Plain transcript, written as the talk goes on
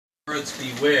words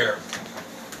beware,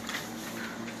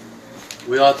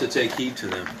 we ought to take heed to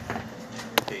them.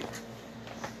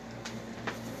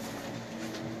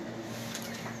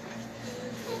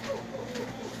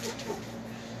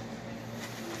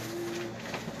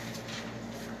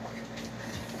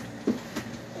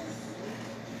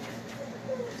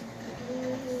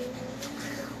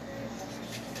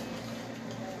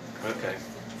 Okay.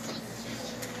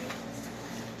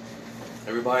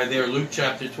 Everybody there, Luke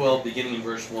chapter 12, beginning in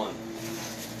verse 1.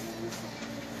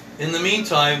 In the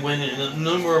meantime, when an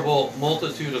innumerable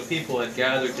multitude of people had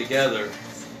gathered together,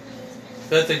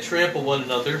 that they trampled one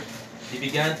another, he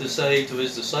began to say to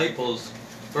his disciples,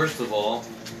 first of all,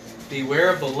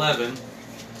 beware of the leaven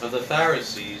of the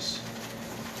Pharisees,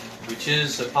 which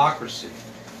is hypocrisy.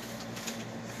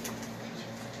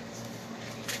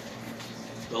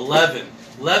 The leaven.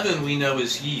 Leaven we know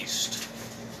is yeast.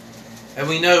 And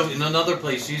we know in another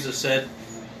place Jesus said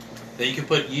that you can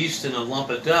put yeast in a lump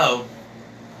of dough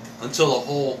until the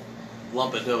whole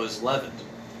lump of dough is leavened.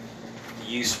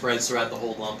 The yeast spreads throughout the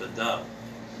whole lump of dough.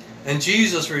 And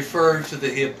Jesus referred to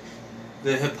the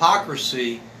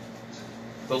hypocrisy,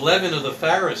 the leaven of the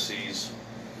Pharisees,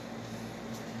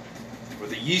 or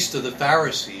the yeast of the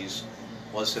Pharisees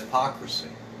was hypocrisy.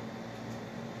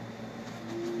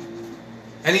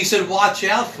 And he said, watch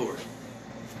out for it.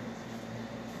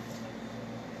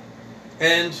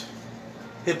 And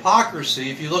hypocrisy,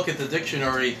 if you look at the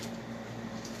dictionary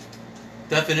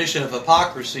definition of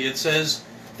hypocrisy, it says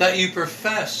that you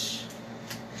profess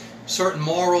certain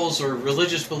morals or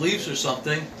religious beliefs or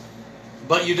something,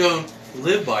 but you don't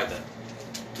live by them.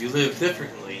 You live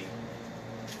differently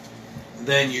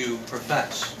than you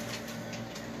profess.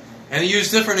 And he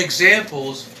used different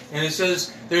examples, and it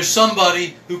says there's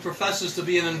somebody who professes to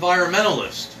be an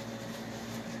environmentalist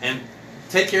and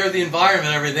take care of the environment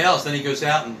and everything else. Then he goes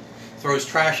out and throws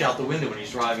trash out the window when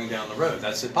he's driving down the road.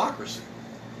 That's hypocrisy.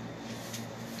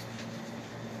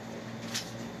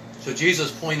 So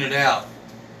Jesus pointed out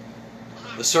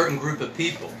a certain group of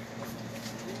people.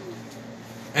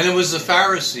 And it was the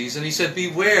Pharisees. And he said,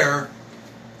 beware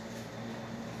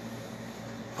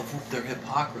of their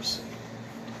hypocrisy.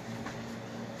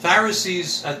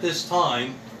 Pharisees at this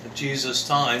time, at Jesus'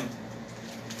 time,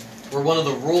 were one of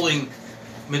the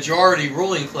majority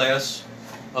ruling class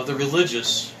of the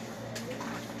religious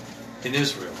in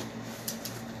Israel.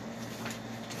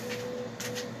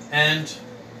 And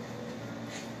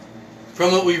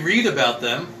from what we read about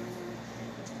them,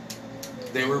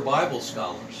 they were Bible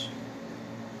scholars.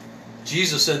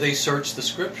 Jesus said they searched the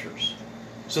Scriptures.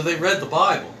 So they read the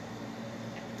Bible.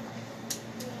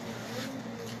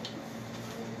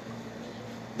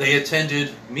 They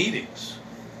attended meetings.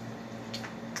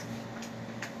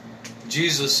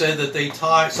 Jesus said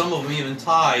that some of them even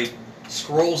tied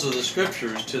scrolls of the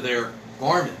Scriptures to their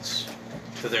garments,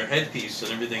 to their headpiece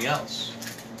and everything else.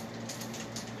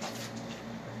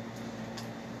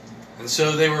 And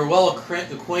so they were well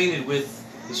acquainted with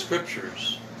the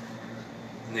Scriptures,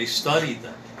 and they studied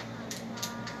them.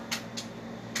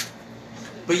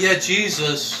 But yet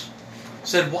Jesus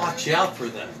said, watch out for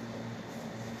them.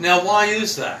 Now, why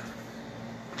is that?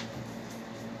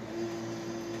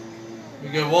 We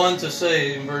go on to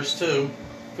say in verse 2,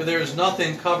 for there is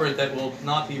nothing covered that will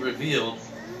not be revealed,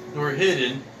 nor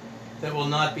hidden that will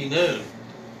not be known.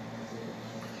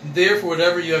 Therefore,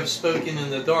 whatever you have spoken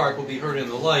in the dark will be heard in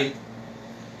the light,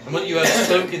 and what you have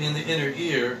spoken in the inner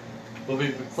ear will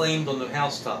be proclaimed on the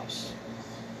housetops.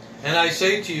 And I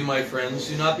say to you, my friends,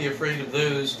 do not be afraid of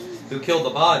those who kill the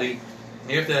body,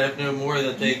 after they have no more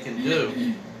that they can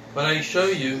do. But I show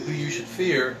you who you should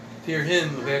fear. Fear him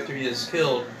who, after he is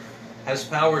killed, has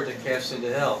power to cast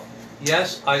into hell.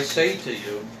 Yes, I say to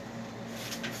you,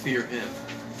 fear him.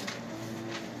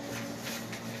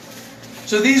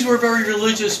 So these were very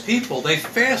religious people. They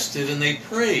fasted and they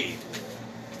prayed.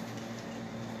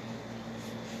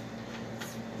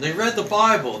 They read the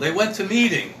Bible. They went to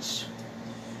meetings.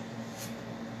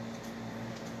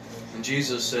 And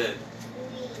Jesus said,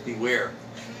 beware.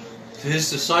 To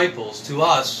his disciples, to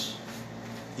us,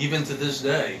 even to this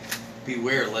day,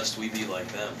 beware lest we be like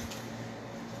them.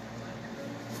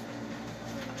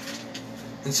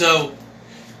 And so,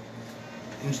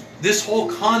 this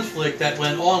whole conflict that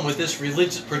went on with this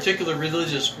particular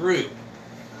religious group,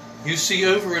 you see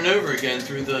over and over again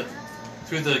through the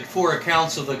 4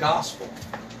 accounts of the gospel.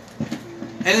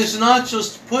 And it's not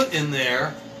just put in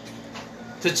there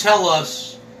to tell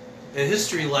us a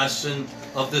history lesson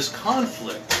of this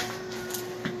conflict.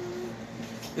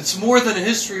 It's more than a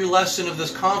history lesson of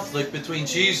this conflict between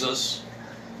Jesus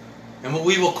and what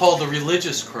we will call the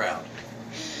religious crowd.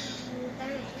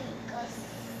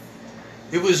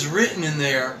 It was written in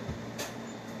there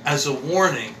as a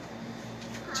warning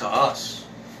to us.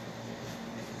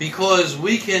 Because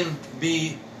we can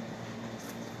be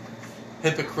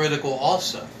hypocritical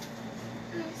also.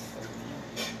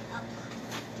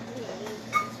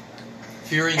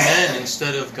 Fearing men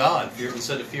instead of God,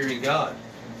 instead of fearing God.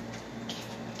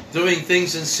 Doing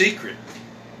things in secret.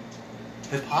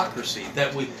 Hypocrisy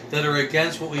that are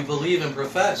against what we believe and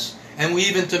profess. And we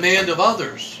even demand of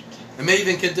others. And may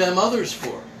even condemn others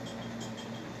for.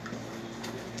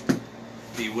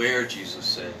 Beware, Jesus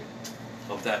said,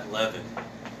 of that leaven.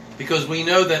 Because we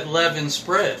know that leaven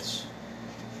spreads.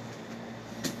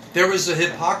 There was a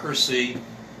hypocrisy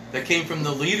that came from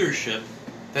the leadership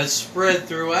that spread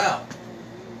throughout.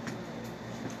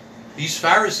 These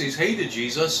Pharisees hated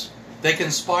Jesus. They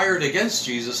conspired against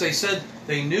Jesus. They said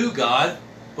they knew God,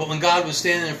 but when God was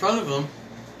standing in front of them,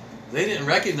 they didn't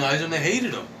recognize Him. They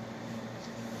hated Him.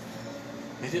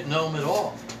 They didn't know Him at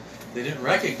all. They didn't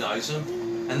recognize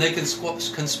Him, and they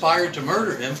conspired to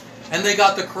murder Him, and they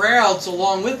got the crowds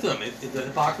along with them. The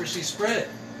hypocrisy spread.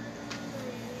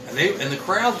 And the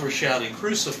crowds were shouting,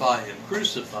 "Crucify Him,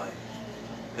 crucify Him."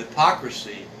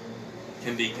 Hypocrisy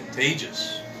can be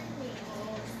contagious.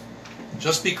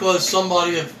 Just because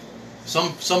somebody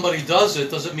does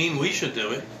it doesn't mean we should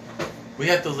do it. We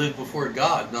have to live before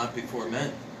God, not before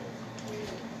men.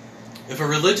 If a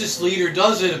religious leader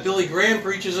does it, if Billy Graham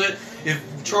preaches it, if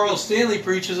Charles Stanley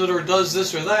preaches it, or does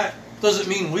this or that, doesn't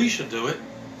mean we should do it.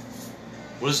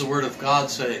 What does the Word of God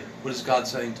say? What is God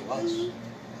saying to us?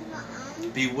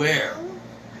 Beware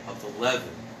of the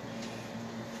leaven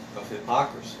of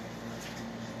hypocrisy.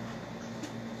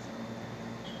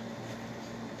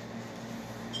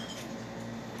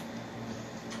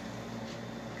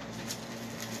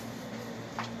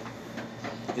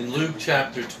 In Luke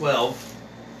chapter 12,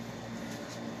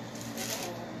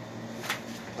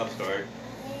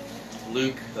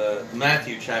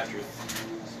 Matthew chapter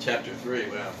 3.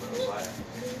 Wow, where was I?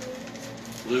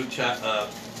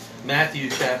 Matthew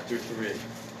chapter 3.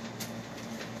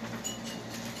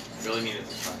 I really mean it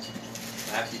this time.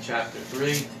 Matthew chapter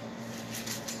 3.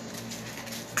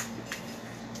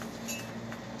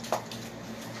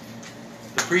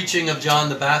 The preaching of John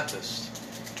the Baptist.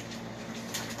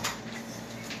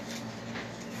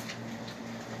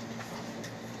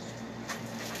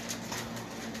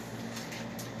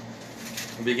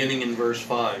 Beginning in verse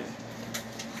 5.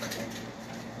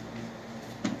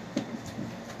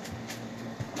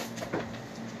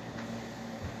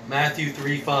 Matthew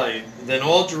 3:5. Then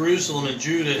all Jerusalem and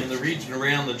Judah and the region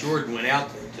around the Jordan went out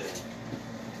to him,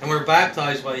 and were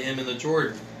baptized by him in the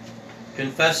Jordan,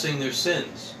 confessing their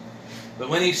sins. But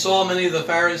when he saw many of the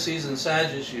Pharisees and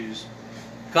Sadducees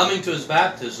coming to his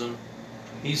baptism,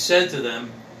 he said to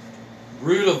them,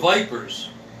 "Brood of vipers,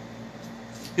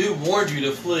 who warned you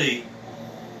to flee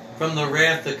from the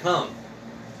wrath to come?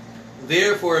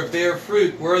 Therefore bear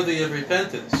fruit worthy of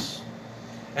repentance.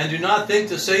 And do not think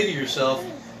to say to yourself,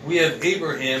 we have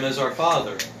Abraham as our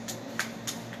father.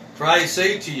 For I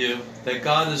say to you that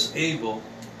God is able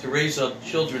to raise up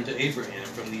children to Abraham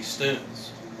from these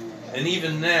stones. And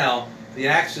even now the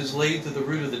axe is laid to the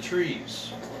root of the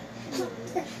trees.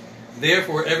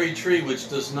 Therefore every tree which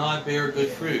does not bear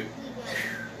good fruit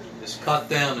is cut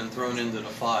down and thrown into the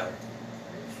fire."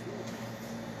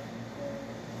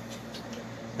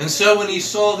 And so when he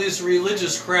saw this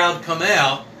religious crowd come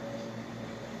out,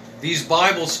 these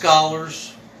Bible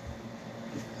scholars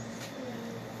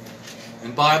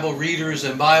and Bible readers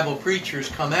and Bible preachers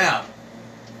come out,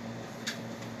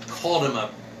 called him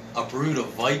a brood of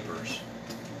vipers.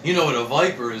 You know what a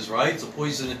viper is, right? It's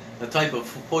a type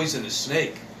of poisonous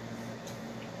snake.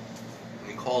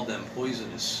 And he called them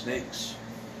poisonous snakes.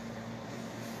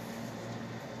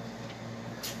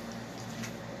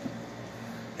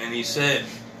 And he said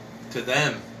to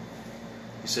them,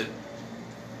 he said,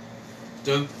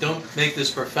 don't make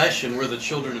this profession, we're the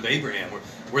children of Abraham,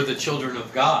 we're the children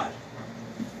of God.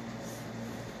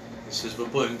 He says,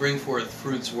 but bring forth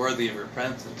fruits worthy of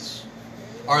repentance.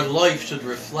 Our life should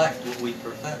reflect what we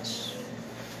profess.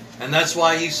 And that's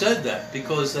why he said that,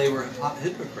 because they were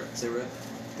hypocrites.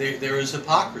 There is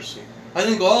hypocrisy. I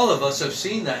think all of us have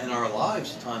seen that in our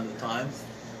lives time to time,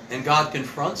 and God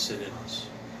confronts it in us.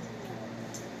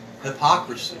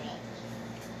 Hypocrisy.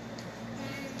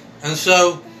 And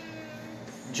so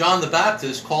John the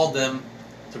Baptist called them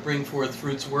to bring forth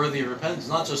fruits worthy of repentance,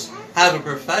 not just have a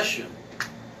profession,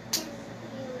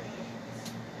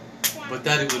 but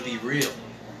that it would be real.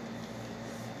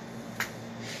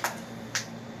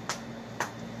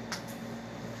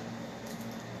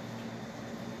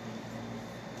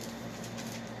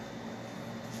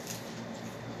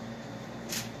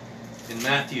 In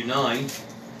Matthew 9,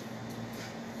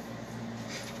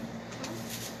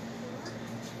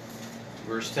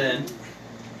 Verse 10.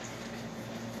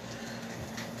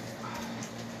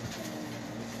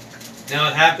 Now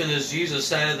it happened as Jesus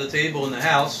sat at the table in the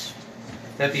house,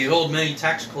 that behold, many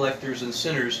tax collectors and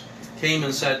sinners came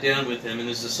and sat down with him and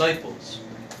his disciples.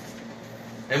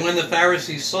 And when the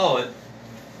Pharisees saw it,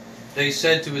 they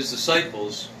said to his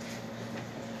disciples,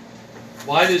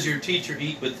 "Why does your teacher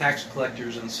eat with tax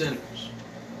collectors and sinners?"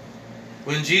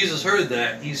 When Jesus heard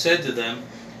that, he said to them,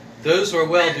 "Those who are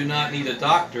well do not need a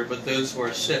doctor, but those who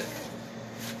are sick.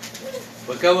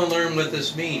 But go and learn what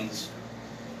this means.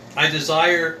 I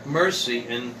desire mercy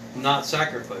and not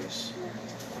sacrifice.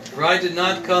 For I did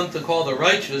not come to call the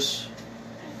righteous,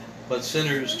 but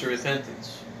sinners to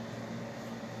repentance."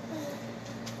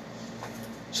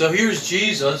 So here's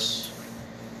Jesus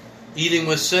eating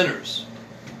with sinners.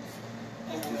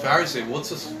 The Pharisees say,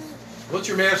 what's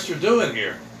your master doing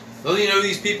here? Don't you know who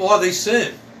these people are? They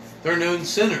sin. They're known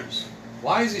sinners.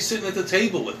 Why is he sitting at the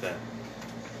table with them?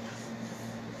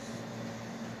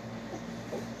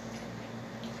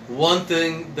 One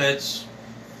thing that's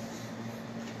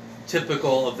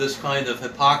typical of this kind of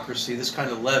hypocrisy, this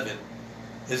kind of leaven,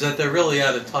 is that they're really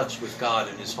out of touch with God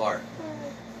in his heart.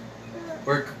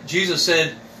 Where Jesus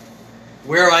said,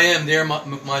 "Where I am, there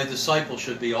my disciples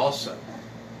should be also."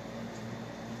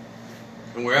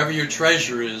 And wherever your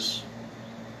treasure is,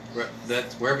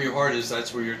 wherever your heart is,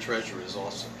 that's where your treasure is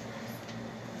also.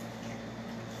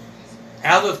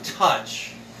 Out of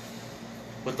touch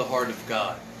with the heart of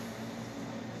God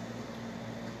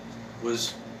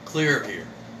was clear here.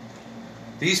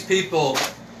 These people,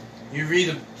 you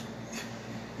read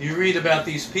about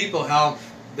these people, how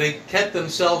they kept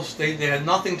themselves, they had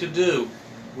nothing to do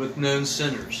with known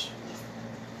sinners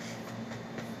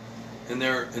in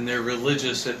their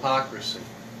religious hypocrisy.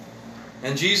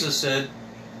 And Jesus said,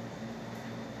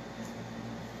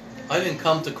 "I didn't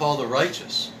come to call the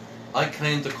righteous. I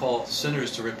came to call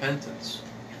sinners to repentance."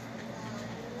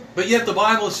 But yet the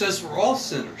Bible says we're all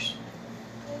sinners.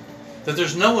 That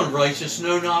there's no one righteous,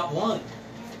 no, not one.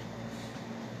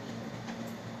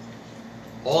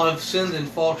 All have sinned and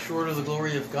fall short of the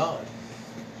glory of God.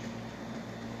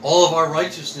 All of our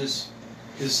righteousness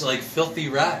is like filthy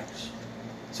rags.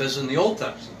 It says in the Old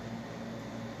Testament.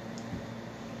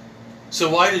 So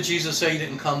why did Jesus say he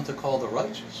didn't come to call the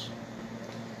righteous?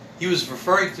 He was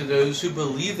referring to those who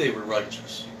believed they were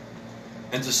righteous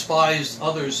and despised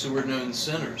others who were known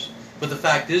sinners. But the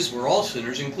fact is, we're all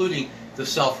sinners, including the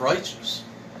self-righteous.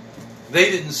 They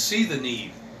didn't see the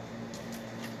need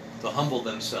to humble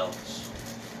themselves.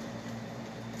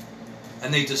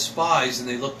 And they despise and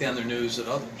they look down their nose at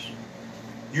others.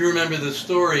 You remember the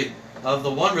story of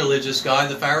the one religious guy,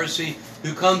 the Pharisee,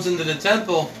 who comes into the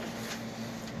temple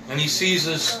and he sees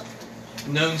this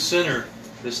known sinner,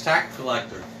 this tax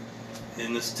collector,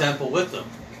 in this temple with them.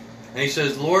 And he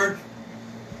says, "Lord,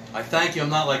 I thank you I'm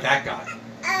not like that guy."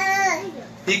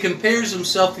 He compares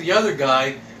himself to the other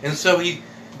guy, and so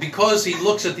because he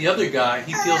looks at the other guy,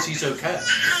 he feels he's okay.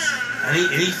 And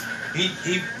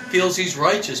he feels he's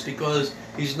righteous because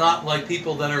he's not like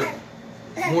people that are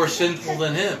more sinful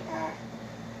than him.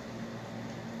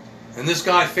 And this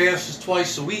guy fasts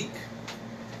twice a week.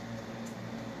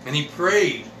 And he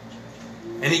prayed.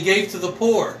 And he gave to the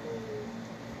poor.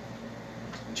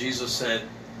 Jesus said,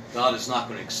 God is not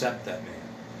going to accept that man.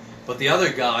 But the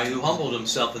other guy who humbled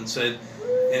himself and said,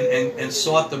 and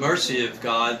sought the mercy of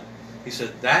God, he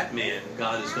said, that man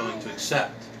God is going to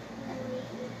accept.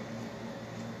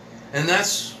 And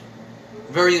that's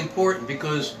very important,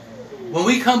 because when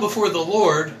we come before the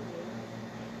Lord,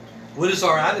 what is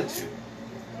our attitude?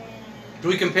 Do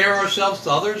we compare ourselves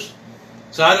to others?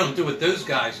 So I don't do what those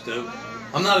guys do.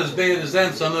 I'm not as bad as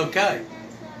them, so I'm okay.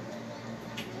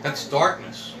 That's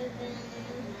darkness.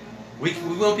 We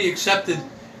won't be accepted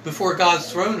before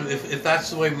God's throne if that's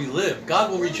the way we live.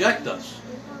 God will reject us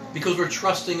because we're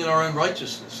trusting in our own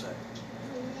righteousness.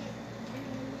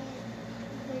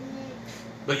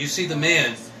 But you see the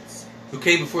man who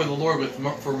came before the Lord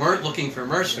looking for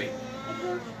mercy,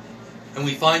 and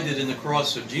we find it in the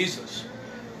cross of Jesus.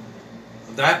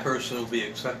 That person will be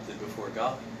accepted before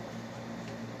God.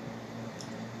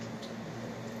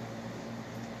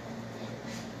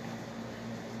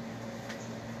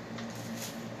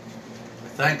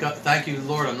 Thank you,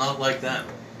 Lord, I'm not like them.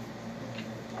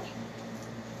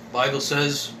 The Bible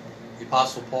says, the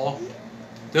Apostle Paul,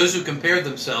 those who compare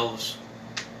themselves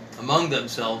among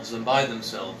themselves and by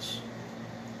themselves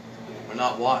are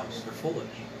not wise. They're foolish.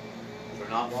 They're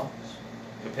not wise.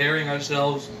 Comparing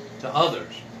ourselves to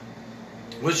others.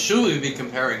 What should we be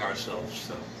comparing ourselves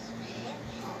to?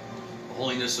 The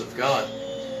holiness of God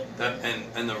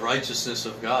and the righteousness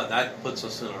of God. That puts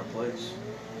us in our place.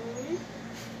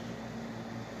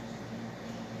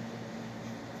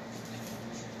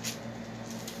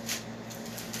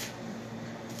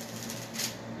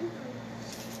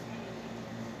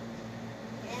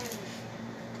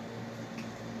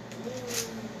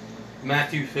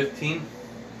 Matthew 15.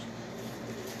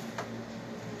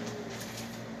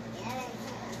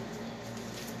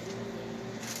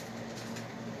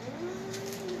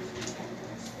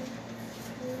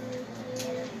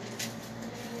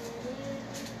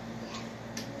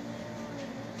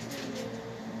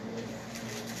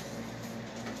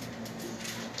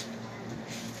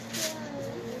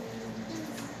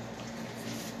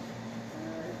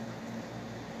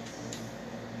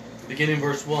 Beginning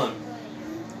verse 1.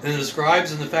 Then the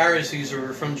scribes and the Pharisees who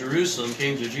were from Jerusalem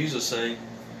came to Jesus, saying,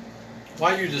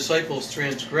 Why do your disciples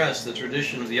transgress the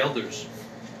tradition of the elders?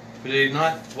 For they did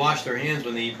not wash their hands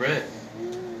when they eat bread.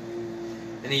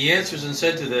 And he answers and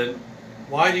said to them,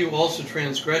 Why do you also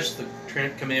transgress the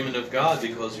commandment of God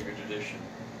because of your tradition?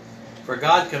 For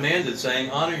God commanded, saying,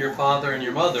 Honor your father and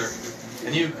your mother,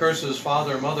 and he who curses his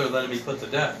father or mother, let him be put to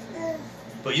death.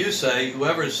 But you say,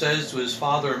 Whoever says to his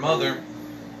father or mother,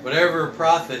 Whatever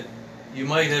profit you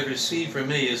might have received from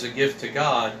me is a gift to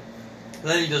God,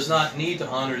 then he does not need to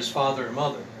honor his father or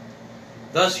mother.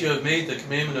 Thus you have made the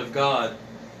commandment of God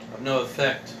of no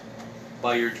effect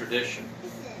by your tradition.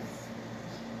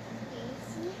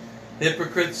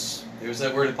 Hypocrites, there's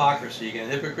that word hypocrisy again.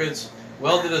 Hypocrites,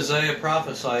 well did Isaiah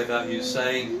prophesy about you,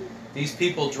 saying, These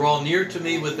people draw near to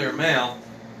me with their mouth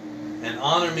and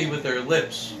honor me with their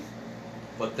lips,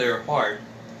 but their heart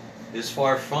is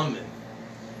far from me.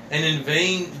 And in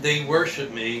vain they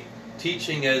worship me,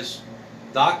 teaching as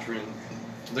doctrine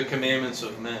the commandments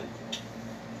of men.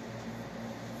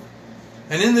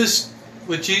 And in this,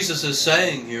 what Jesus is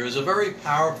saying here is a very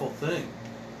powerful thing.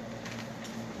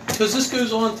 Because this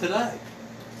goes on today.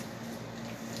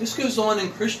 This goes on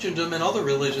in Christendom and other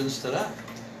religions today.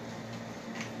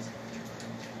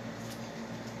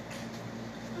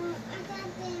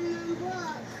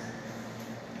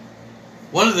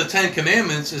 One of the 10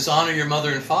 commandments is honor your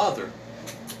mother and father.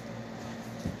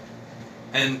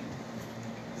 And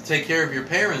take care of your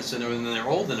parents and when they're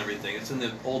old and everything. It's in the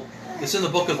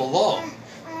book of the law.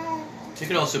 You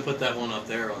can also put that one up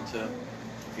there on too,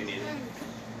 if you need it.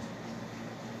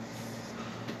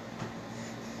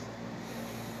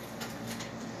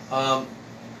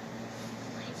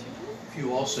 If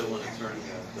you also want to turn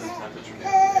the temperature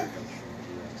down, I'm sure you can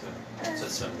do that too. It's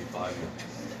at 75.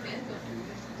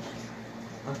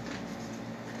 Huh?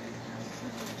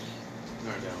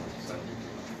 Turn it down.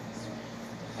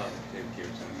 Oh, maybe give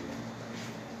it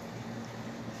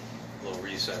a little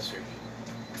recess here.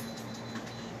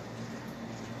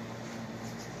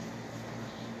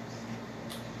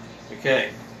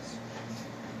 Okay.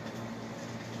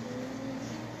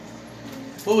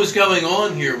 What was going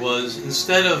on here was,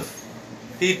 instead of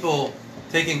people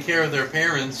taking care of their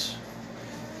parents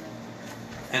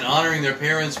and honoring their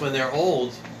parents when they're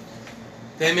old,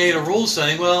 they made a rule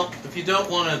saying, well, if you don't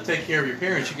want to take care of your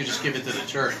parents, you can just give it to the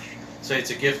church. Say it's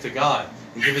a gift to God.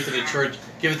 And give it to the church,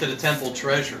 give it to the temple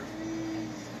treasure.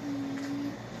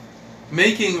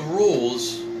 Making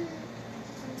rules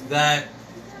that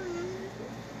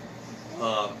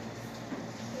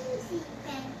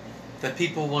that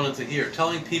people wanted to hear.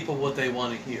 Telling people what they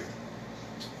want to hear.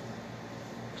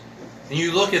 And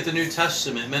you look at the New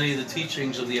Testament, many of the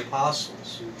teachings of the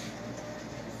apostles.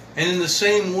 And in the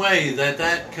same way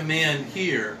that command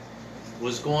here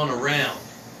was going around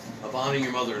of honoring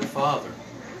your mother and father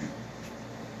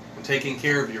and taking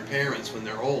care of your parents when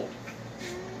they're old.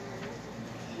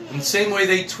 In the same way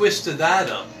they twisted that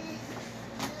up.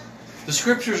 The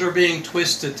scriptures are being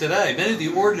twisted today. Many of the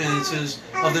ordinances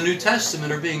of the New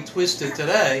Testament are being twisted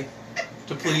today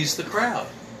to please the crowd,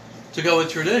 to go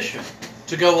with tradition,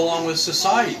 to go along with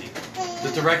society,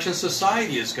 the direction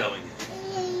society is going in.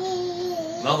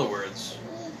 In other words,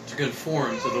 to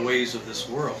conform to the ways of this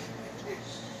world.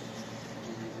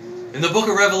 In the book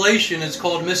of Revelation, it's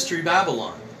called Mystery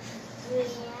Babylon.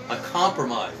 A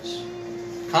compromise.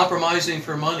 Compromising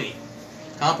for money.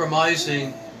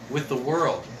 Compromising with the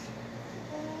world.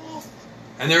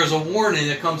 And there's a warning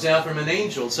that comes out from an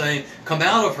angel saying, Come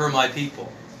out of her, my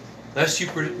people, lest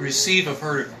you receive of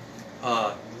her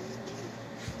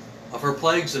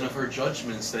plagues and of her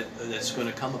judgments that's going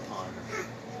to come upon her.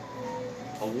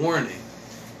 A warning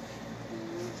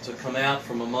to come out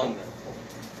from among them.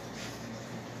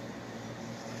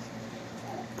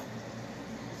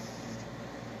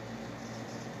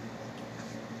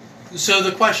 So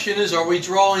the question is, are we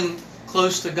drawing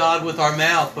close to God with our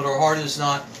mouth, but our heart is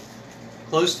not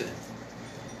close to Him?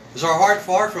 Is our heart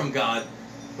far from God,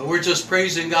 but we're just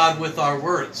praising God with our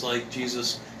words, like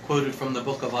Jesus quoted from the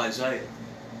book of Isaiah?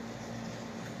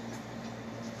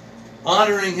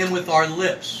 Honoring Him with our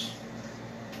lips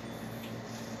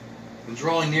and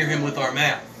drawing near Him with our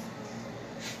mouth.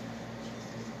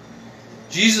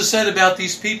 Jesus said about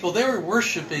these people, they were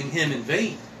worshiping Him in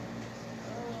vain.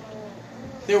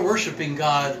 They were worshiping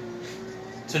God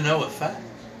to no effect.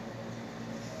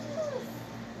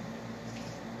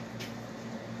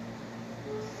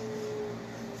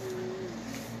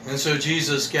 And so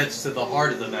Jesus gets to the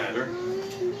heart of the matter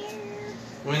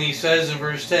when He says in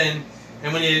verse 10,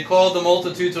 "And when He had called the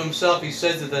multitude to Himself, He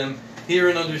said to them, Hear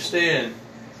and understand,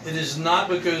 it is not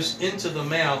what goes into the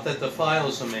mouth that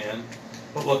defiles a man,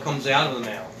 but what comes out of the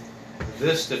mouth.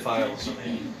 This defiles a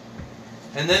man."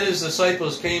 And then His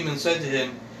disciples came and said to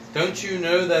Him, "Don't you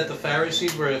know that the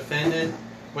Pharisees were offended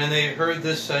when they heard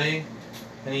this saying?"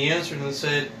 And He answered and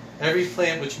said, "Every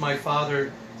plant which my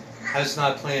Father has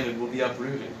not planted will be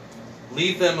uprooted.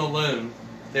 Leave them alone.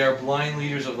 They are blind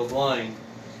leaders of the blind.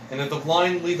 And if the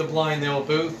blind lead the blind, they will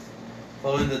both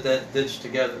fall into that ditch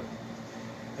together."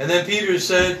 And then Peter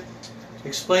said,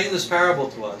 "Explain this parable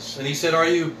to us." And He said, "Are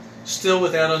you still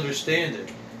without understanding?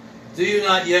 Do you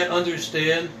not yet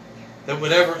understand that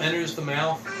whatever enters the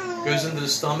mouth goes into the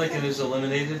stomach and is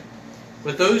eliminated?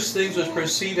 But those things which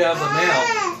proceed out of the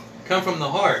mouth come from the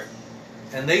heart,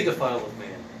 and they defile a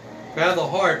man. For out of the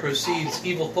heart proceeds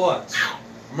evil thoughts,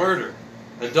 murder,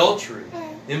 adultery,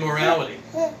 immorality,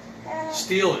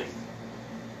 stealing,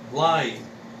 lying,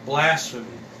 blasphemy.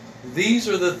 These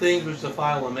are the things which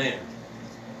defile a man.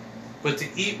 But to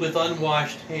eat with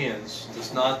unwashed hands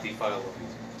does not defile a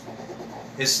man."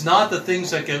 It's not the things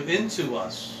that go into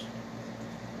us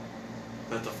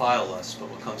that defile us, but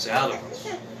what comes out of us.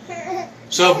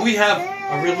 So if we have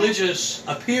a religious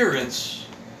appearance,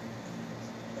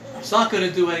 it's not going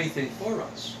to do anything for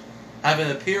us. Have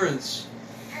an appearance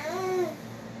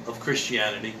of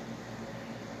Christianity.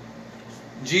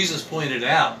 Jesus pointed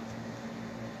out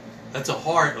that the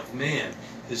heart of man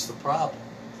is the problem.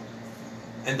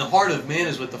 And the heart of man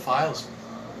is what defiles him.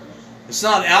 It's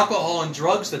not alcohol and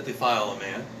drugs that defile a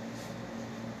man.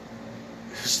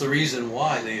 It's the reason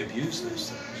why they abuse those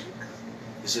things.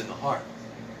 Is in the heart.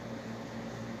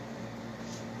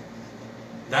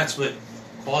 That's what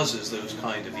causes those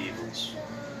kind of evils.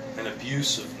 And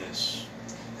abusiveness.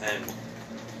 And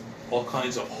all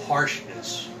kinds of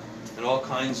harshness. And all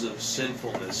kinds of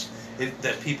sinfulness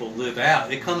that people live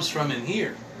out. It comes from in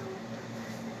here.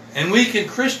 And we can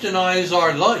Christianize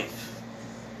our life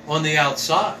on the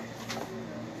outside,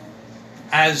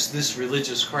 as this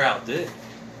religious crowd did.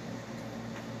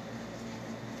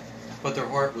 But their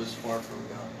heart was far from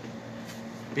God.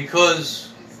 Because,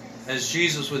 as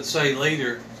Jesus would say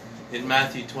later in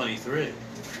Matthew 23,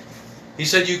 He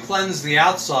said, "You cleanse the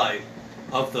outside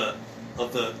of the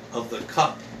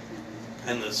cup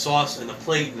and the sauce and the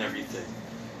plate and everything."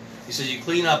 He says, "You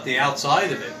clean up the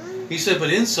outside of it." He said,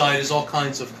 "But inside is all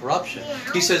kinds of corruption."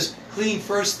 He says, "Clean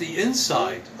first the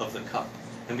inside of the cup,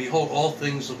 and behold, all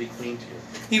things will be clean to you."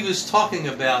 He was talking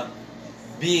about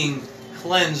being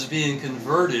cleansed, being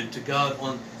converted to God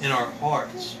in our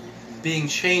hearts, being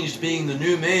changed, being the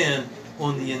new man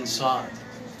on the inside.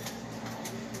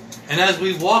 And as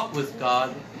we walk with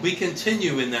God, we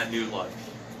continue in that new life.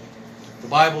 The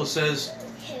Bible says,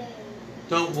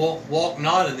 "Don't walk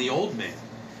not in the old man.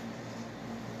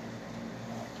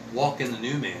 Walk in the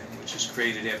new man, which is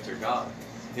created after God,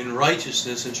 in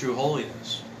righteousness and true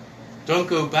holiness." Don't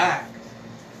go back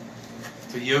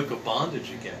to the yoke of bondage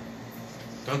again.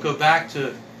 Don't go back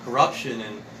to corruption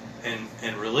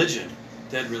and religion,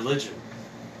 dead religion,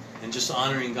 and just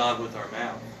honoring God with our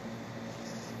mouth.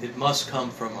 It must come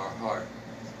from our heart.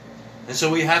 And so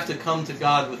we have to come to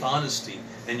God with honesty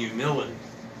and humility.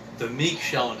 The meek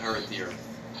shall inherit the earth.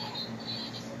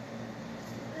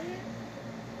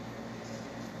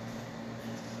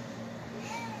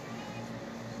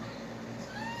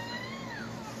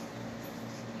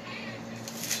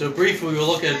 So briefly we'll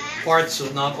look at parts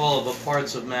of, not all of, but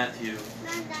parts of Matthew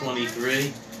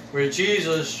 23, where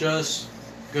Jesus just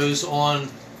goes off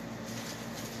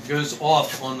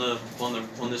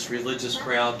on this religious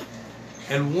crowd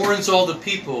and warns all the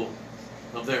people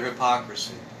of their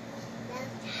hypocrisy.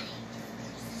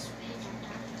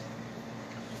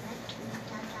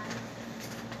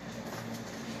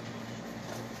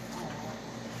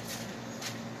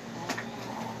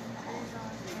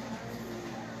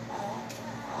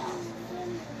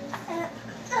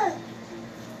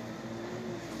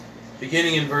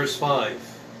 Beginning in verse 5,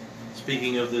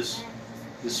 speaking of this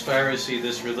Pharisee,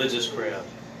 this religious crowd.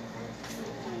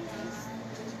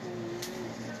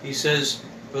 He says,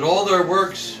 "But all their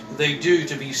works they do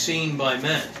to be seen by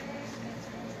men."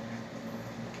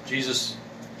 Jesus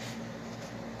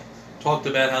talked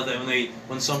about how that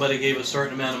when somebody gave a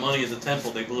certain amount of money at the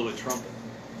temple, they blew a trumpet.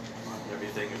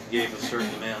 Everything gave a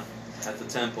certain amount at the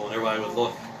temple, and everybody would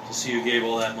look to see who gave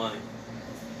all that money.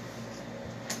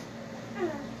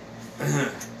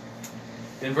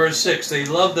 In verse 6, they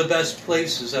love the best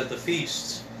places at the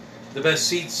feasts, the best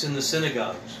seats in the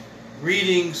synagogues,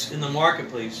 greetings in the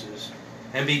marketplaces,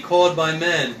 and be called by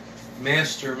men,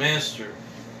 Master, Master.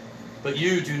 But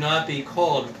you do not be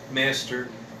called Master,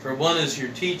 for one is your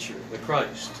teacher, the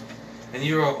Christ, and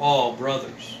you are all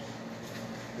brothers.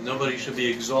 And nobody should be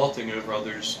exalting over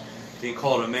others, being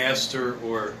called a master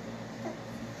or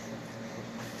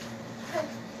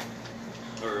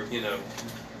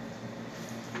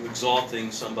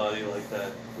exalting somebody like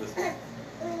that.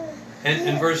 And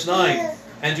in verse 9,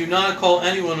 and do not call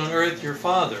anyone on earth your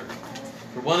father,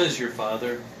 for one is your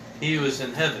Father, he who is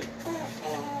in heaven.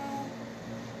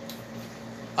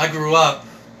 I grew up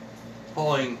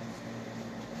calling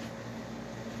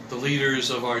the leaders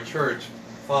of our church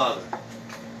Father.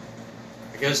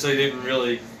 I guess they didn't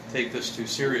really take this too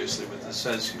seriously what this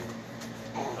says here.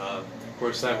 Of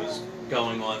course, that was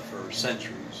going on for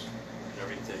centuries and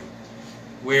everything,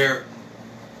 where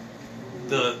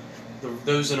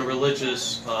those in a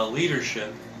religious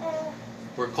leadership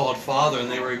were called Father, and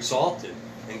they were exalted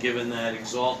and given that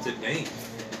exalted name.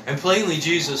 And plainly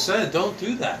Jesus said, don't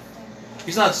do that.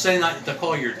 He's not saying not to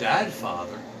call your dad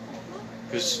Father,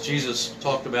 because Jesus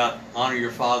talked about honor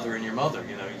your father and your mother.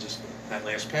 That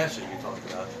last passage we talked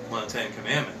about, one of the 10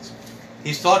 Commandments.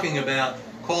 He's talking about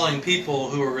calling people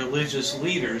who are religious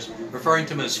leaders, referring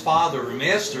to them as Father or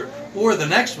Master, or the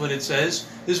next one it says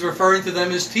is referring to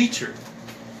them as teacher.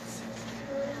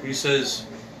 He says,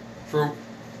 for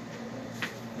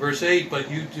verse 8, but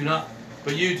you do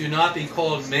not be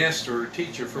called master or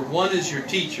teacher, for one is your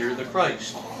teacher, the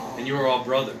Christ, and you are all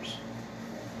brothers.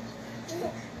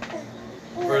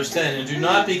 Verse 10, and do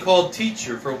not be called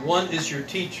teacher, for one is your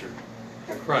teacher,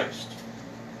 the Christ.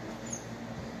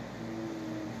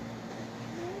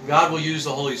 God will use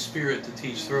the Holy Spirit to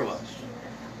teach through us.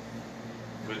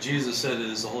 But Jesus said it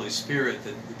is the Holy Spirit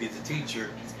that would be the teacher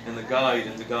and the guide,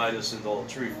 and to guide us into all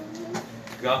truth.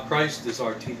 Christ is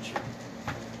our teacher.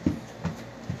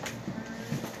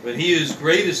 But he who is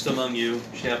greatest among you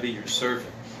shall be your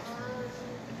servant.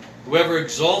 Whoever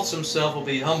exalts himself will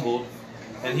be humbled,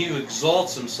 and he who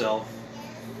exalts himself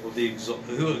will be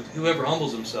whoever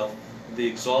humbles himself will be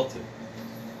exalted.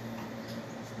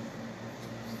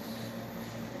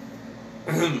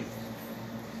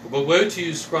 But woe to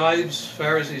you, scribes,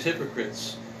 Pharisees,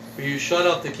 hypocrites, for you shut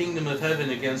up the kingdom of heaven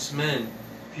against men.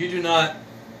 For you do not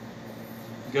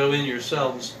go in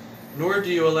yourselves, nor do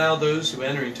you allow those who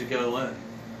enter to go in.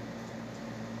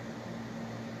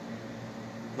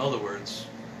 In other words,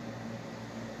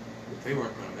 they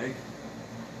weren't going to make it.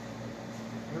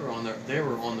 They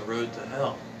were on the road to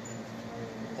hell.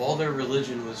 All their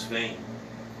religion was vain.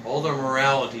 All their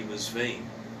morality was vain.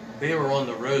 They were on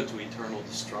the road to eternal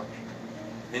destruction.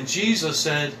 And Jesus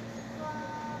said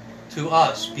to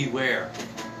us, beware,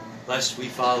 lest we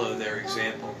follow their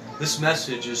example. This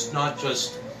message is not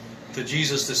just to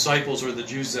Jesus' disciples or the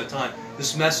Jews at that time.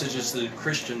 This message is to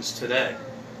Christians today.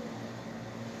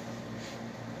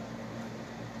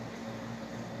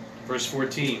 Verse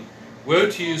 14, woe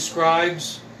to you,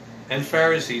 scribes and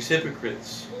Pharisees,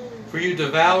 hypocrites, for you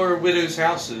devour widows'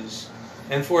 houses,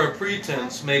 and for a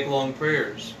pretense make long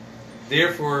prayers.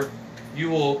 Therefore you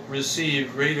will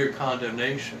receive greater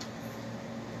condemnation.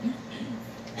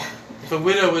 If a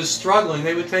widow was struggling,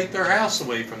 they would take their house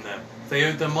away from them. They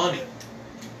owed them money.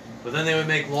 But then they would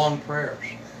make long prayers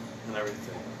and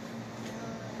everything.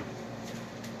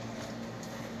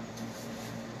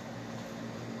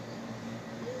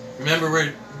 Remember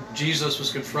where Jesus was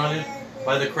confronted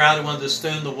by the crowd who wanted to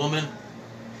stone the woman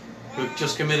who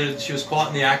just committed, she was caught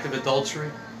in the act of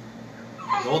adultery?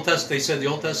 They said the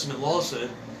Old Testament law said,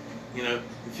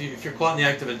 if you're caught in the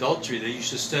act of adultery, that you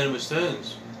should stone with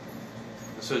stones.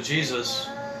 And so Jesus,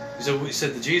 he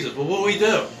said to Jesus, well, what do we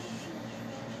do?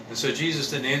 And so Jesus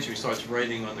didn't answer. He starts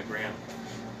writing on the ground.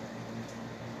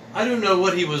 I don't know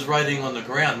what he was writing on the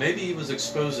ground. Maybe he was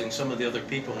exposing some of the other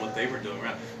people and what they were doing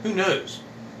around. Who knows?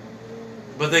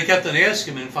 But they kept on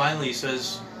asking him, and finally he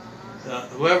says,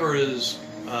 whoever is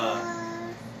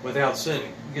without sin,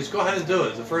 he goes, go ahead and do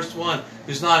it. The first one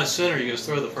who's not a sinner, he goes,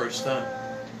 throw the first stone.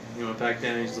 He went back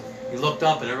down and he looked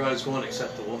up, and everybody was going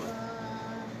except the woman.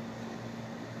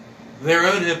 Their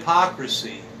own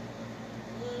hypocrisy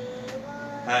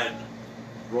had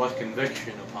brought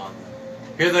conviction upon them.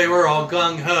 Here they were all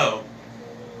gung-ho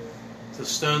to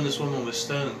stone this woman with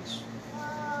stones.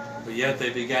 But yet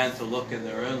they began to look in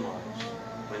their own lives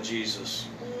when Jesus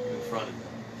confronted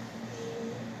them.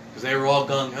 Because they were all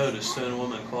gung-ho to stone a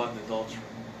woman caught in adultery.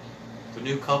 The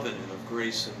new covenant of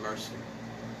grace and mercy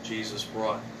Jesus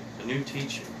brought. A new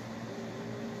teaching.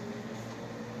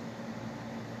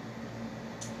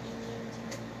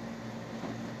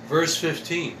 Verse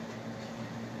 15.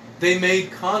 They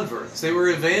made converts. They were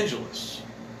evangelists.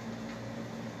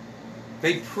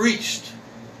 They preached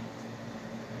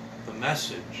the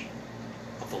message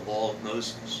of the law of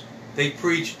Moses. They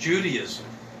preached Judaism.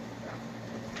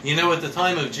 You know, at the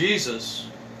time of Jesus,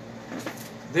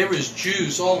 there was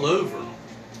Jews all over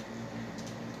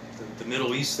the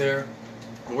Middle East there,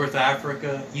 North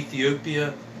Africa,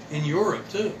 Ethiopia, in Europe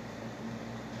too.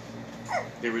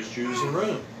 There was Jews in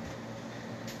Rome.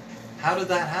 How did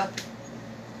that happen?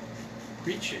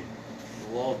 Preaching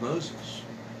the law of Moses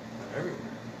everywhere.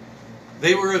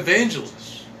 They were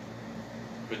evangelists.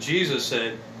 But Jesus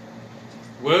said,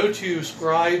 "Woe to you,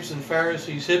 scribes and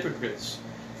Pharisees, hypocrites,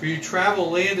 for you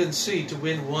travel land and sea to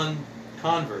win one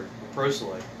convert, or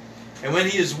proselyte. And when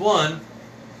he is won,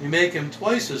 you make him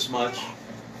twice as much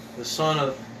the son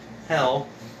of hell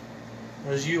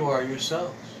as you are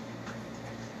yourselves."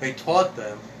 They taught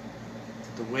them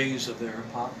the ways of their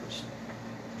hypocrisy.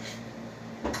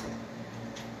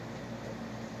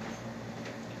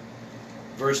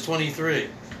 Verse 23.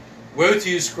 "Woe to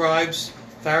you, scribes,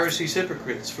 Pharisees,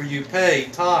 hypocrites, for you pay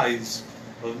tithes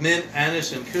of mint,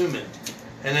 anise, and cumin,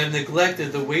 and have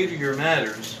neglected the weightier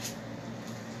matters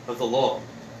of the law,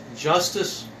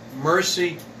 justice,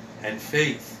 mercy, and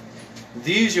faith.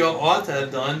 These you ought to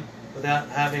have done without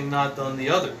having not done the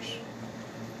others."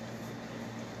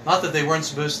 Not that they weren't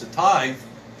supposed to tithe.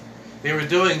 They were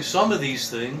doing some of these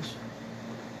things,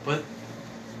 but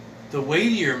the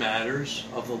weightier matters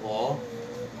of the law,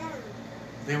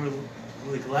 they were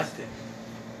neglecting.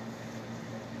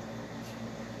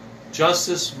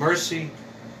 Justice, mercy,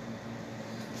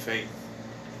 faith.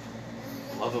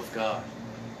 Love of God.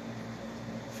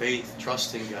 Faith,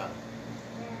 trusting God.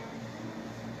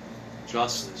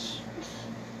 Justice.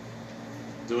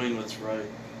 Doing what's right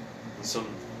in some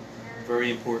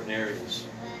very important areas.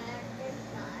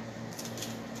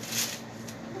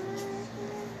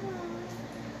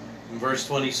 In verse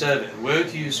 27, "Woe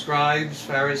to you, scribes,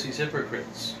 Pharisees,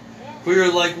 hypocrites, for you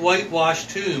are like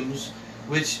whitewashed tombs,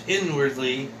 which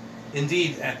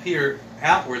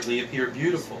outwardly appear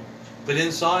beautiful, but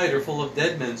inside are full of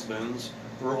dead men's bones,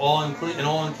 and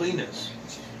all uncleanness.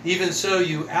 Even so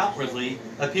you outwardly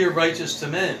appear righteous to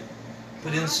men,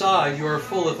 but inside you are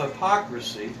full of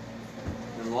hypocrisy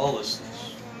and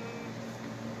lawlessness."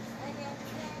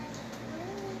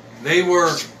 They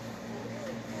were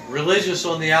religious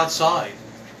on the outside,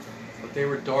 but they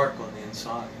were dark on the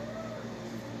inside.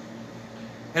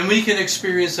 And we can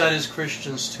experience that as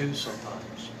Christians too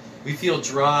sometimes. We feel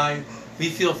dry. We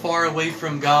feel far away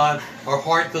from God. Our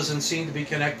heart doesn't seem to be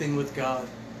connecting with God.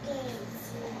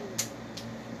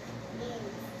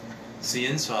 It's the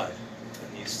inside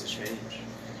that needs to change.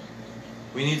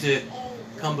 We need to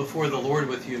come before the Lord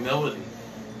with humility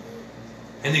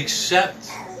and accept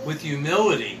with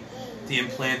humility the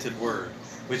implanted word,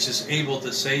 which is able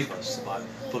to save us, the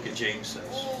book of James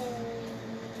says.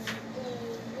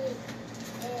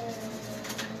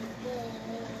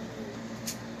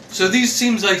 So these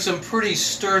seems like some pretty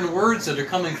stern words that are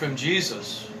coming from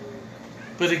Jesus.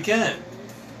 But again,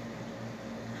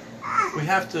 we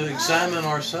have to examine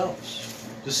ourselves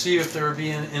to see if there be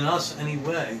in us any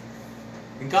way.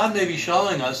 And God may be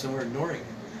showing us and we're ignoring it.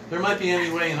 There might be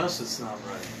any way in us that's not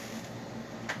right.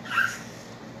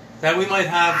 That we might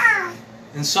have,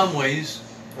 in some ways,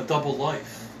 a double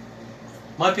life.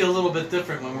 Might be a little bit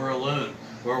different when we're alone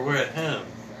or we're at home.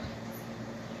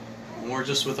 When we're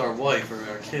just with our wife or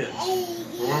our kids.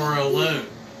 Or when we're alone.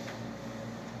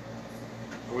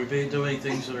 Or we've been doing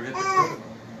things that are hypocritical.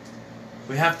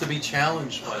 We have to be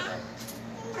challenged by that.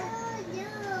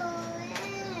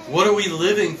 What are we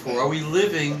living for? Are we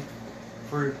living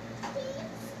for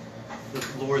the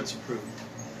Lord's approval?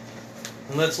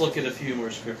 And let's look at a few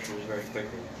more scriptures very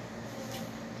quickly.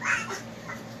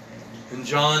 In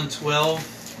John 12,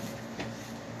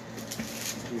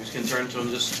 you can turn to them,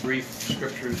 just brief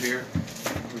scriptures here.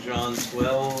 In John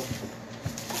 12.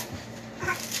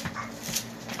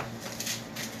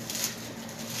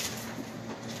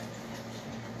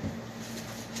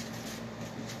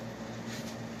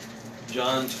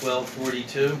 John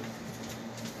 12:42.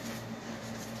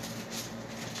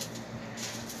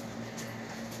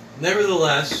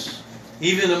 "Nevertheless,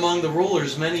 even among the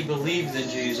rulers many believed in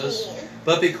Jesus,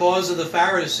 but because of the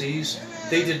Pharisees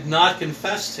they did not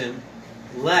confess him,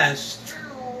 lest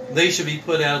they should be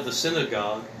put out of the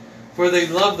synagogue, for they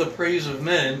love the praise of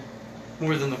men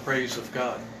more than the praise of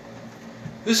God."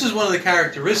 This is one of the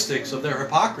characteristics of their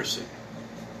hypocrisy.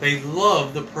 They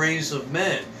love the praise of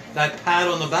men, that pat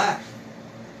on the back,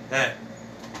 that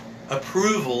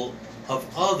approval of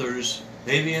others,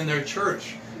 maybe in their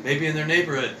church, maybe in their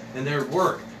neighborhood, in their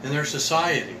work, in their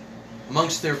society.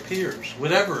 amongst their peers,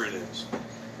 whatever it is.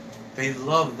 They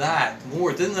love that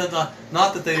more.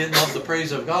 Not that they didn't love the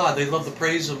praise of God, they love the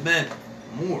praise of men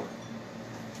more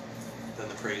than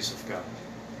the praise of God.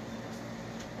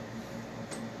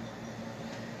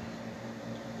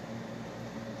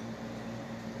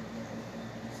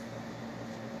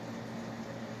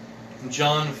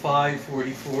 John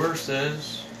 5:44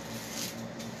 says,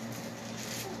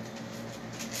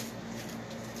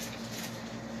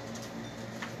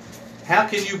 "How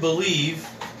can you believe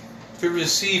to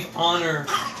receive honor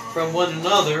from one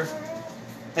another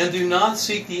and do not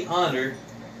seek the honor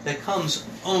that comes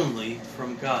only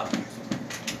from God?"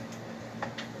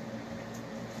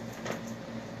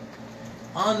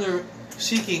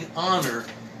 Seeking honor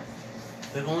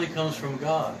that only comes from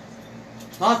God.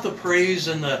 Not the praise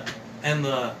and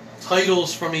the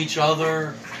titles from each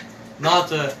other. Not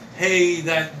the, hey,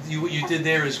 what you did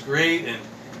there is great, and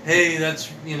hey, that's,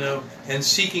 and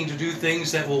seeking to do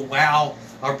things that will wow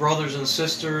our brothers and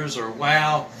sisters, or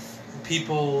wow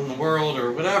people in the world,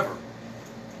 or whatever.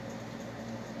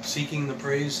 Seeking the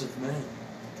praise of men.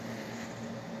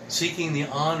 Seeking the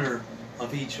honor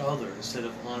of each other instead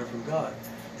of honor from God.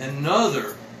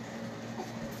 Another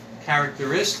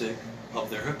characteristic of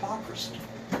their hypocrisy.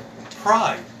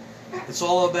 Pride. It's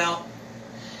all about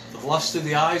the lust of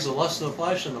the eyes, the lust of the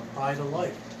flesh, and the pride of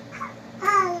life.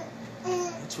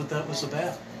 That's what that was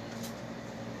about.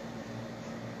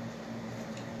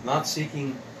 Not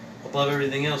seeking, above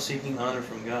everything else, seeking honor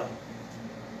from God.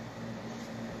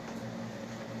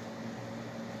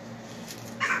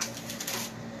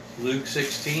 Luke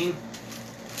 16.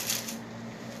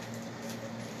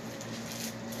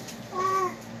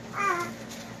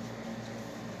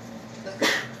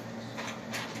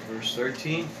 Verse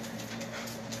 13.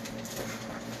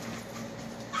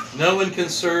 No one can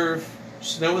serve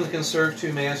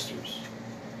two masters.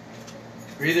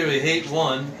 For either you hate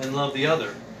one and love the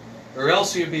other, or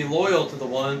else you be loyal to the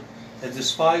one and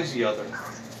despise the other.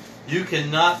 You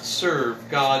cannot serve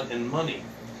God and money.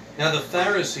 Now the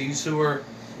Pharisees, who were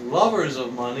lovers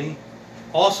of money,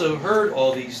 also heard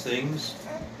all these things,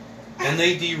 and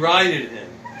they derided him.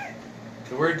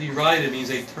 The word derided means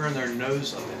they turned their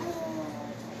nose up at him.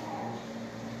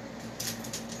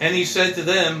 And he said to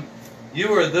them,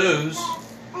 "You are those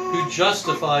who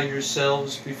justify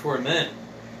yourselves before men,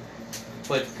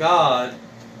 but God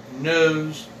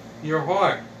knows your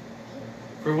heart.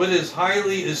 For what is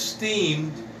highly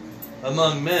esteemed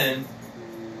among men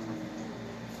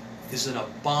is an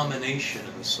abomination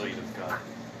in the sight of God."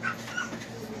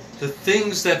 The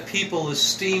things that people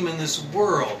esteem in this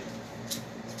world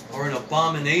are an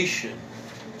abomination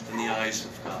in the eyes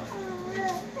of God.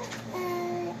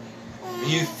 And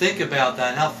you think about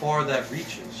that, how far that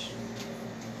reaches.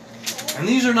 And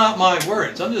these are not my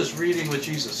words. I'm just reading what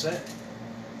Jesus said.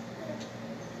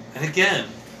 And again,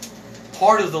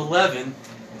 part of the leaven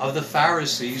of the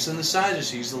Pharisees and the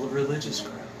Sadducees, the religious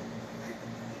crowd.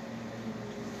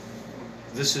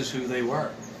 This is who they were.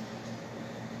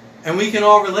 And we can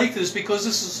all relate to this because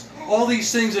this is all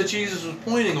these things that Jesus was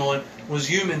pointing on was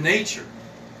human nature.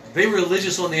 They were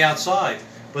religious on the outside,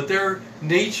 but their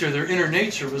nature, their inner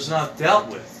nature, was not dealt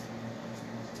with.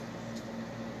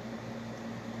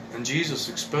 And Jesus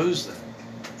exposed them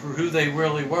for who they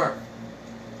really were.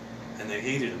 And they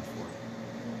hated him for it.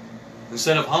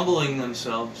 Instead of humbling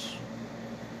themselves,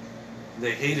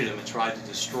 they hated him and tried to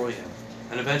destroy him.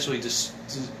 And eventually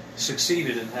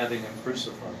succeeded in having him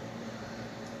crucified.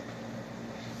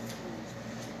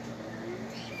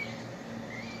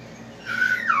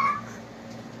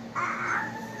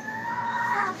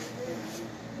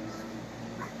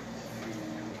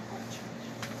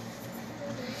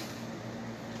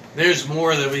 There's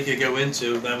more that we could go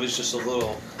into. That was just a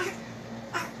little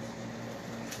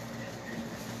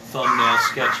thumbnail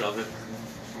sketch of it.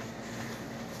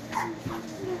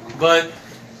 But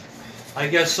I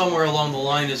guess somewhere along the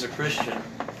line as a Christian,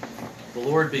 the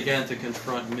Lord began to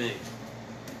confront me.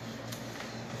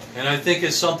 And I think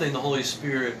it's something the Holy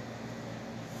Spirit,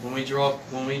 when we draw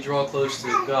close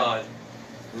to God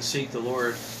and seek the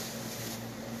Lord,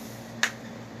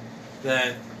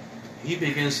 that He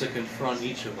begins to confront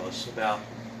each of us about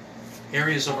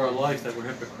areas of our life that were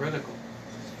hypocritical.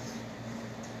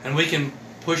 And we can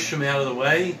push Him out of the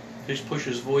way, just push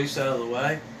His voice out of the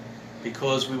way,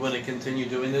 because we want to continue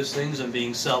doing those things and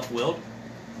being self-willed,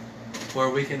 or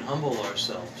we can humble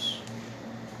ourselves.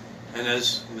 And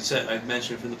as I've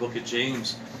mentioned from the book of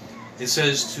James, it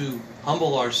says to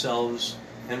humble ourselves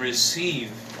and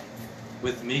receive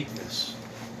with meekness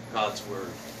God's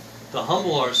word. To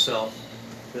humble ourselves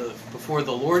before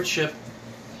the lordship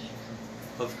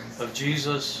of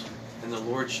Jesus and the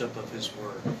lordship of His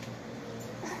word.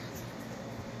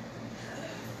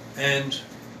 and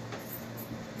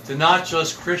to not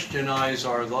just Christianize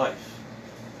our life.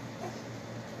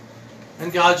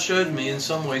 And God showed me in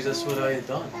some ways that's what I had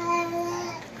done.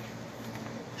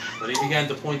 But He began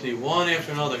to point to me one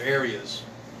after another areas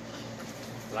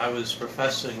that I was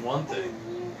professing one thing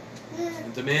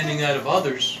and demanding that of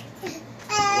others.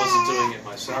 I wasn't doing it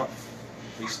myself,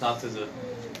 at least not to the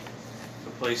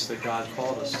place that God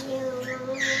called us to.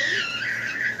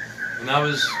 And I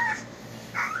was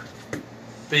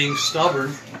being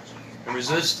stubborn and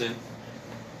resistant.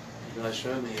 God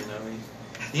showed me,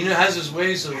 He has His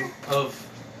ways of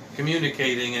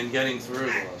communicating and getting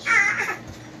through to us.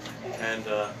 And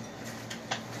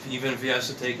even if He has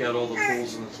to take out all the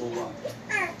tools in the toolbox.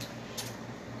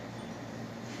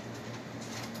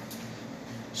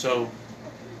 So,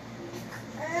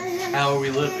 how are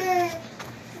we living?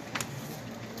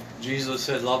 Jesus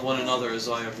said, love one another as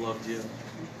I have loved you.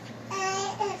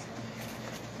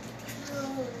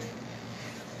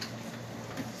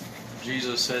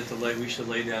 Jesus said we should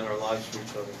lay down our lives for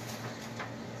each other.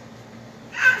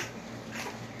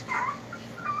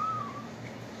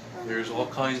 There's all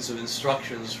kinds of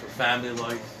instructions for family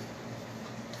life,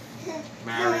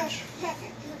 marriage.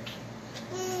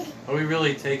 Are we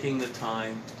really taking the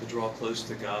time to draw close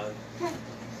to God?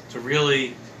 To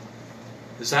really,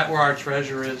 is that where our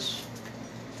treasure is?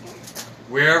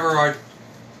 Wherever our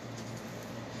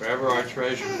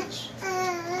treasure is,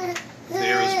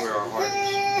 there is where our heart is.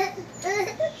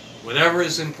 Whatever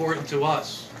is important to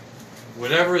us,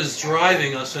 whatever is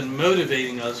driving us and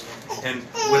motivating us, and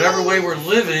whatever way we're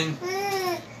living,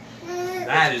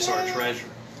 that is our treasure.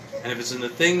 And if it's in the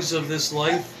things of this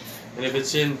life, and if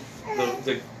it's in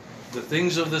the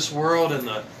things of this world and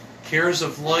the cares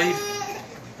of life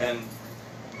and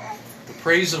the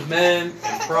praise of men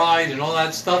and pride and all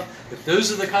that stuff, if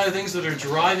those are the kind of things that are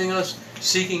driving us,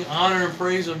 seeking honor and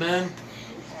praise of men,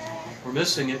 we're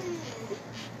missing it.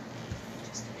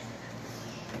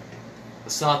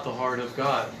 It's not the heart of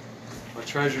God. Our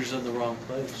treasure's in the wrong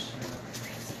place.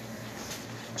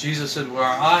 Jesus said, where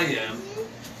I am,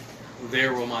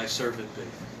 there will my servant be.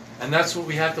 And that's what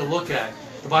we have to look at.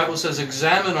 The Bible says,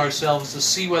 examine ourselves to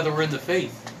see whether we're in the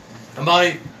faith. Am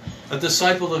I a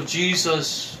disciple of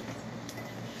Jesus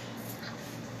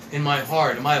in my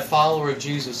heart? Am I a follower of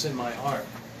Jesus in my heart?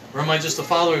 Or am I just a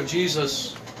follower of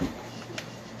Jesus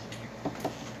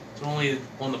only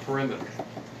on the perimeter,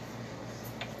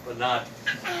 but not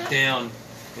down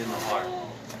in the heart?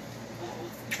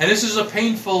 And this is a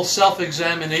painful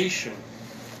self-examination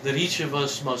that each of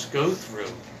us must go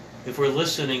through if we're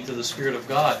listening to the Spirit of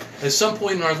God. At some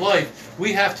point in our life,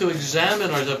 we have to examine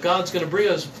ourselves. God's going to bring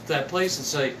us to that place and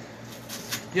say,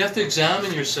 you have to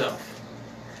examine yourself.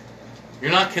 You're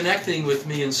not connecting with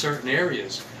me in certain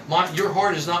areas. Your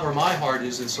heart is not where my heart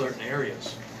is in certain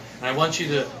areas. And I want you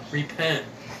to repent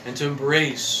and to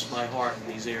embrace my heart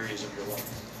in these areas of your life.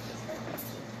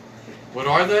 What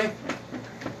are they?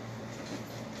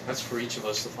 That's for each of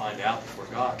us to find out before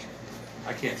God.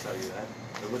 I can't tell you that.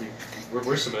 Nobody.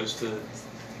 We're supposed to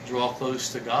draw close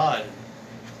to God,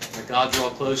 and let God draw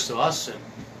close to us and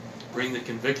bring the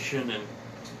conviction and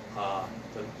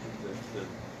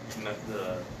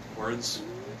the words,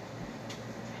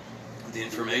 the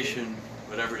information,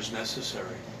 whatever is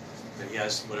necessary, that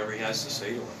whatever He has to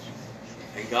say to us.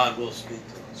 And God will speak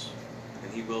to us,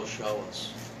 and He will show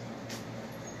us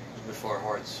if our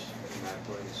heart's in that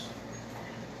place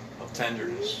of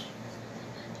tenderness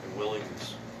and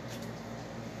willingness.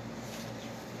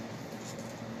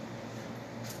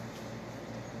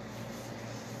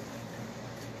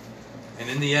 And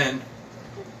in the end,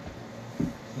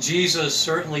 Jesus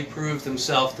certainly proved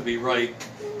Himself to be right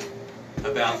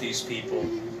about these people,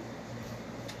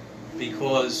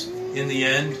 because in the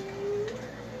end,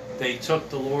 they took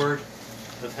the Lord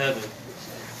of heaven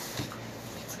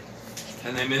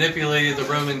and they manipulated the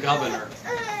Roman governor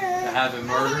to have Him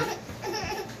murdered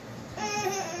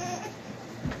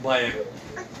by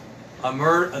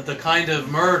the kind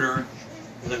of murder,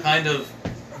 the kind of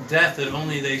death that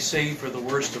only they save for the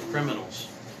worst of criminals.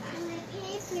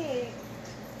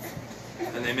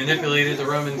 And they manipulated the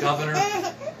Roman governor to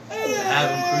have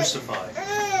Him crucified.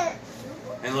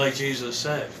 And like Jesus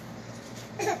said,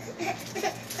 they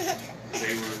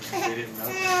didn't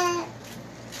know.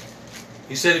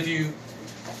 He said, if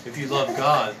you love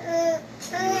God,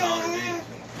 you would honor me.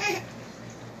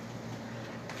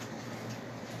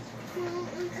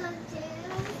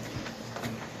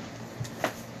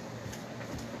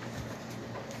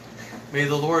 May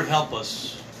the Lord help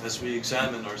us as we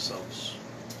examine ourselves,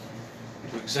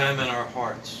 to examine our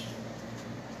hearts.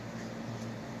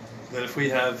 That if we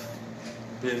have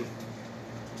been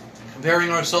comparing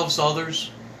ourselves to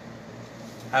others,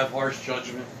 have harsh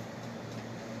judgment,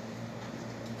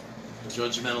 a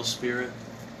judgmental spirit,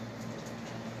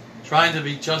 trying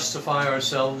to justify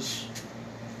ourselves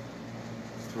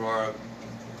through our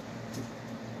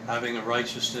having a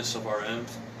righteousness of our own,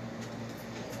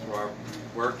 through our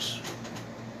works,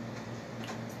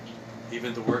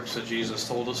 even the works that Jesus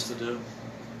told us to do.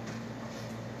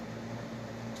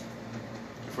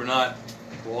 If we're not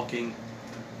walking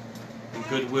in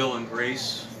goodwill and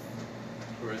grace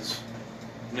towards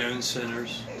known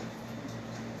sinners,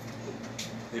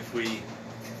 if we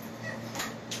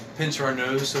pinch our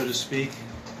nose, so to speak,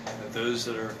 at those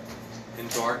that are in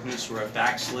darkness or have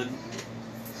backslidden,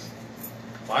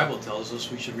 the Bible tells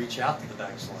us we should reach out to the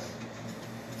backsliding.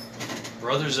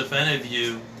 Brothers, if any of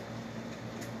you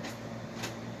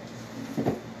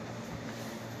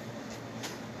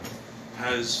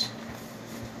has,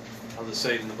 how to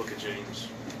say it in the book of James?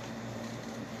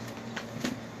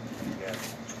 Yeah.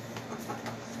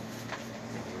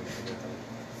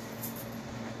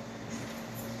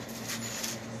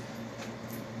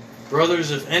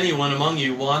 Brothers, if anyone among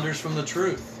you wanders from the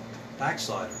truth,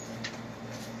 backslider,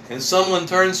 and someone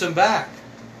turns him back,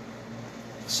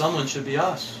 someone should be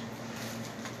us.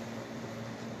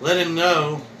 Let him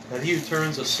know that he who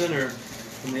turns a sinner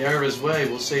from the error of his way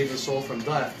will save his soul from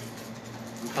death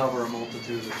and cover a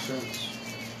multitude of sins.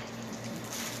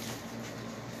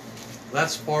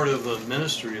 That's part of the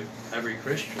ministry of every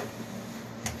Christian.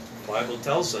 The Bible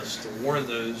tells us to warn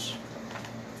those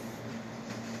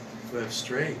who have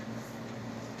strayed,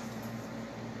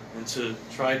 and to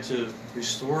try to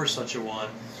restore such a one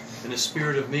in a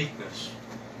spirit of meekness.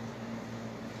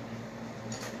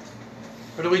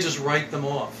 Or do we just write them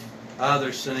off?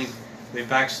 They're sinning, they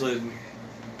backslid,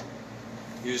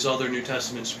 use other New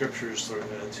Testament scriptures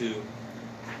to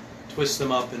twist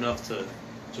them up enough to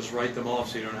just write them off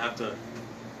so you don't have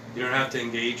to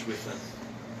engage with them.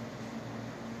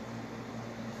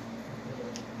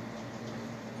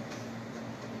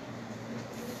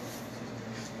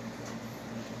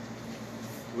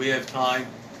 We have time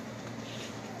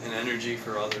and energy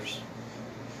for others.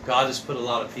 God has put a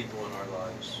lot of people in our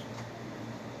lives.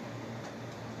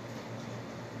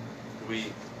 We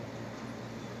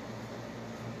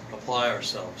apply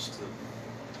ourselves to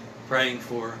praying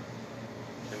for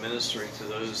and ministering to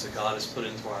those that God has put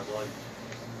into our life,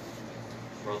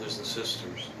 brothers and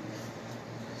sisters.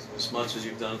 As much as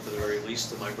you've done to the very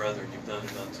least of my brethren, you've done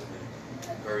it unto me,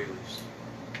 at the very least.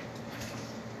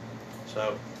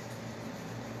 So,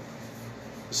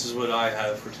 this is what I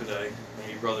have for today.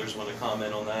 Any brothers want to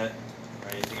comment on that? Or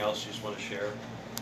anything else you just want to share?